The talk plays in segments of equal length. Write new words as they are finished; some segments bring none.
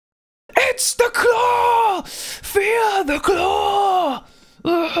It's the claw! Fear the claw!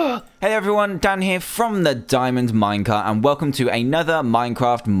 Ugh. Hey everyone, Dan here from the Diamond Minecart, and welcome to another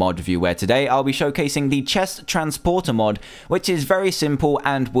Minecraft mod review, where today I'll be showcasing the chest transporter mod, which is very simple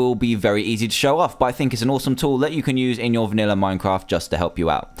and will be very easy to show off, but I think it's an awesome tool that you can use in your vanilla Minecraft just to help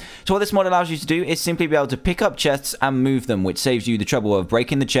you out. So what this mod allows you to do is simply be able to pick up chests and move them, which saves you the trouble of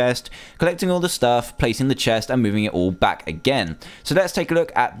breaking the chest, collecting all the stuff, placing the chest, and moving it all back again. So let's take a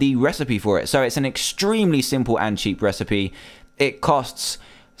look at the recipe for it. So it's an extremely simple and cheap recipe. It costs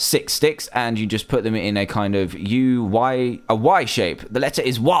 6 sticks, and you just put them in a kind of Y shape. The letter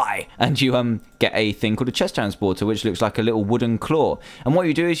is Y, and you get a thing called a chest transporter, which looks like a little wooden claw. And what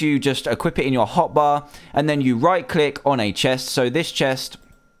you do is you just equip it in your hotbar, and then you right click on a chest. So this chest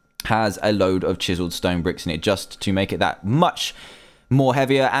has a load of chiseled stone bricks in it, just to make it that much more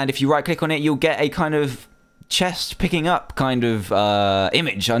heavier. And if you right click on it, you'll get a kind of chest picking up kind of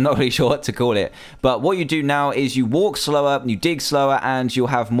image. I'm not really sure what to call it, but what you do now is you walk slower, you dig slower, and you'll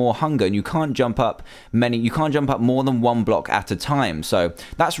have more hunger, and you can't jump up more than one block at a time. So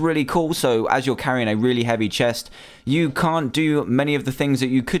that's really cool. So as you're carrying a really heavy chest, you can't do many of the things that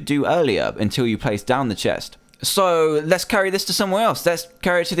you could do earlier until you place down the chest. So let's carry this to somewhere else. Let's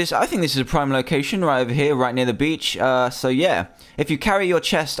carry it to this. I think this is a prime location right over here, right near the beach. So yeah, if you carry your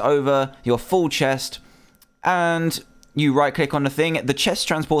chest over, your full chest, and you right click on the thing, the chest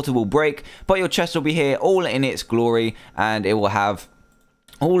transporter will break, but your chest will be here all in its glory, and it will have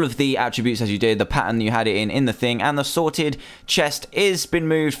all of the attributes as you did, the pattern you had it in the thing, and the sorted chest is been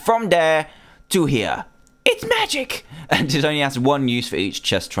moved from there to here. It's magic! And it only has one use for each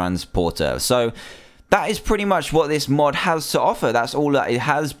chest transporter. So that is pretty much what this mod has to offer. That's all that it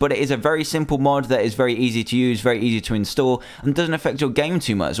has, but it is a very simple mod that is very easy to use, very easy to install, and doesn't affect your game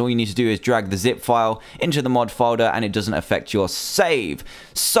too much. All you need to do is drag the zip file into the mod folder, and it doesn't affect your save.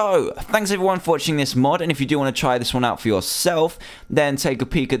 So, thanks everyone for watching this mod, and if you do want to try this one out for yourself, then take a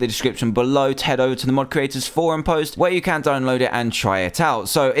peek at the description below to head over to the mod creators forum post, where you can download it and try it out.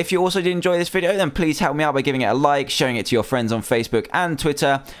 So, if you also did enjoy this video, then please help me out by giving it a like, sharing it to your friends on Facebook and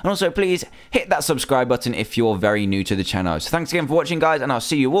Twitter, and also please hit that subscribe button if you're very new to the channel. So thanks again for watching, guys, and I'll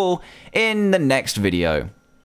see you all in the next video.